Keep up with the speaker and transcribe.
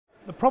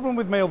The problem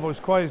with male voice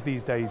choirs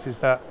these days is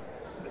that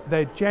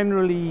they're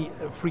generally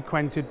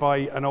frequented by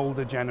an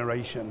older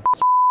generation.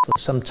 For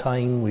some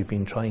time we've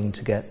been trying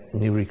to get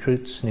new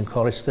recruits, new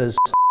choristers.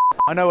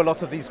 I know a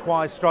lot of these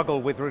choirs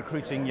struggle with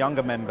recruiting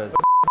younger members.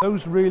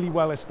 Those really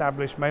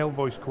well-established male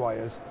voice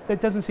choirs, there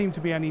doesn't seem to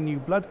be any new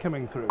blood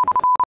coming through.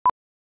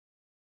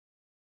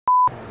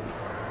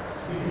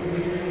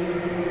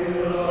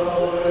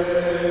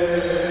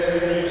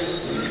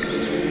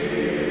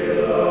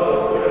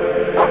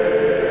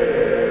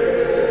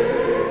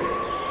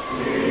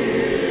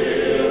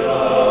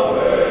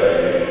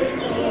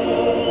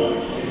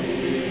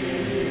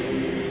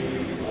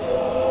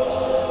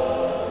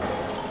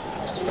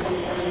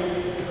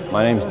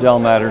 My name's Del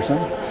Matterson,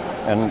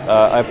 and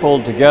I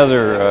pulled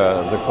together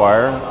the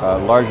choir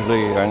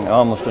largely and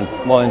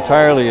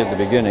entirely at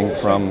the beginning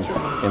from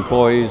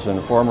employees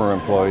and former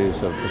employees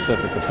of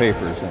Pacifica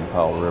Papers in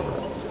Powell River.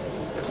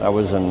 That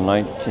was in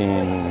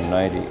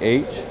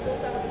 1998,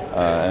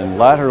 and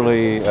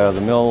latterly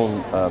the mill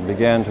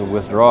began to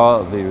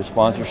withdraw the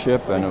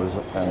sponsorship, and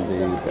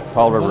the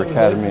Powell River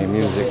Academy of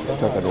Music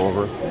took it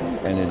over,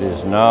 and it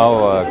is now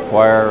a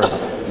choir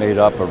made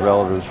up of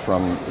relatives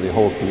from the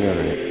whole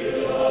community.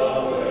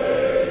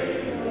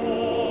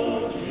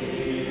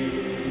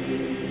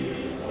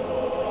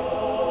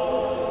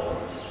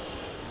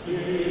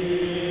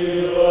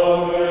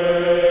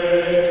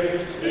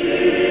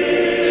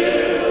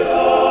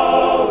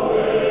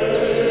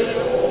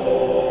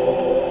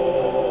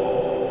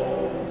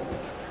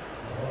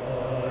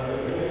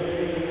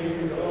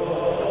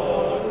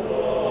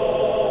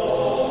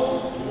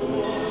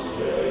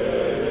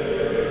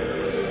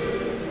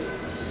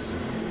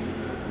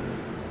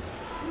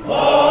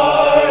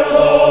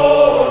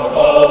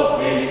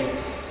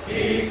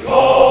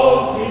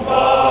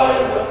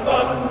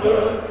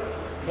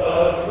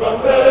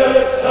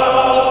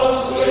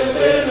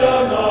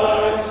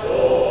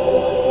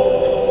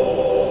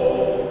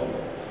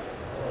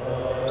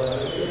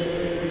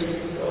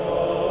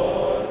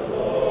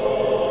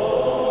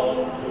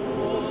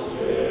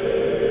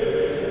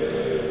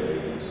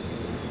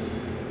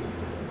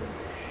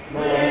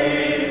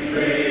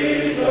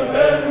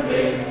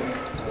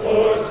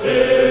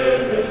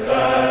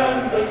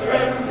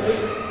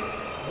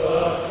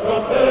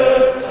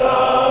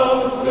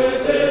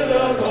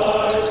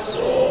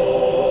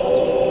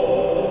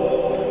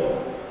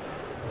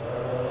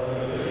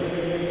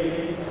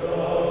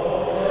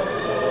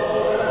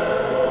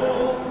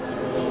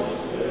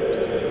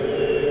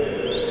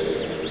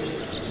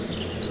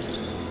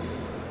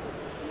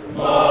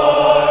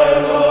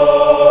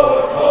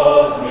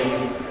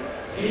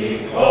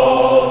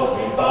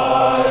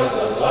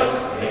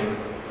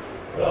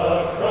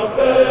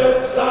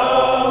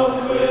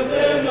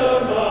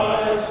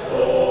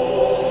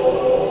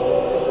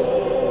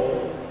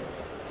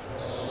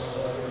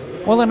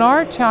 Well, in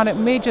our town, it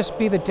may just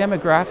be the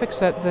demographics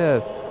that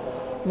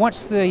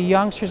once the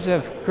youngsters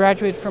have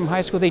graduated from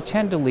high school, they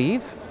tend to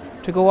leave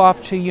to go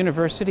off to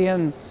university,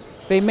 and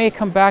they may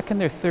come back in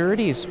their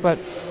 30s, but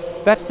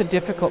that's the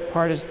difficult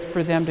part, is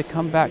for them to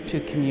come back to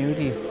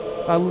community.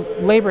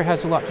 Labor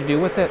has a lot to do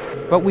with it,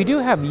 but we do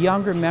have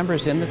younger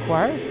members in the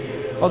choir,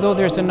 although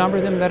there's a number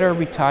of them that are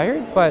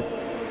retired, but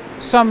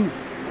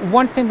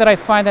one thing that I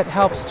find that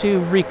helps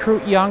to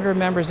recruit younger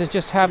members is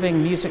just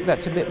having music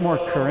that's a bit more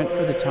current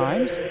for the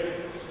times.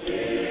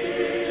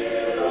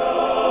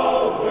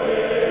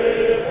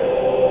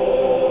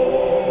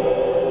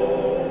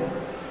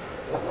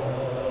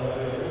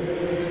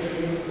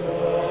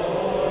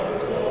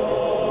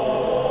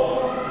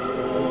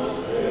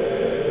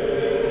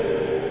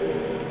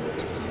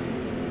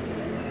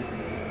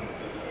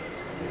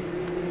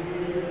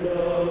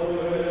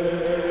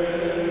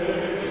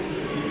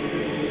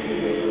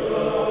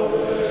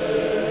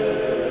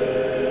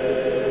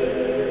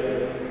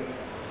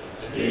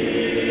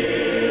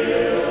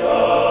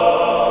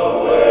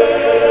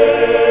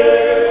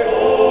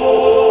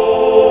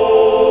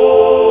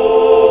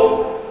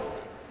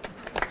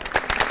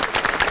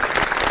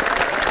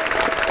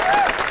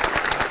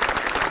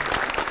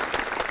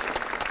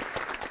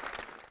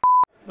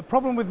 The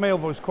problem with male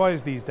voice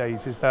choirs these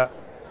days is that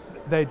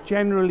they're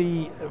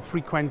generally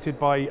frequented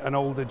by an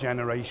older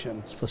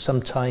generation. For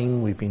some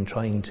time we've been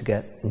trying to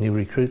get new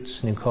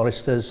recruits, new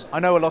choristers. I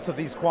know a lot of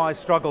these choirs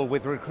struggle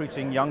with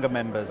recruiting younger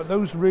members. But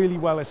those really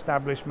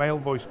well-established male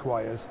voice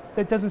choirs,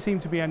 there doesn't seem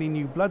to be any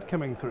new blood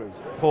coming through.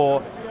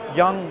 For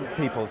young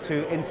people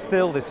to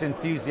instill this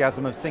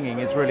enthusiasm of singing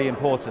is really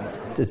important.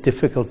 The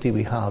difficulty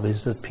we have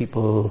is that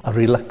people are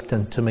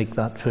reluctant to make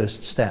that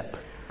first step.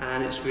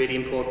 And it's really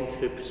important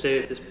to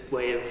preserve this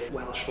way of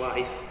Welsh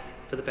life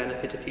for the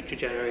benefit of future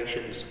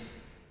generations.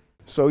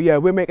 So yeah,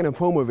 we're making a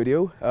promo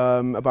video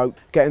about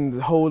getting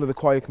the whole of the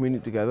choir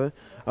community together.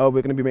 We're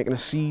going to be making a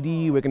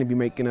CD, we're going to be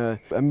making a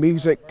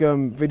music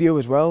video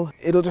as well.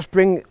 It'll just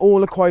bring all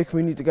the choir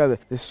community together.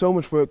 There's so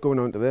much work going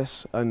on to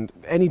this, and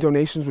any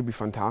donations would be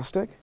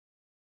fantastic.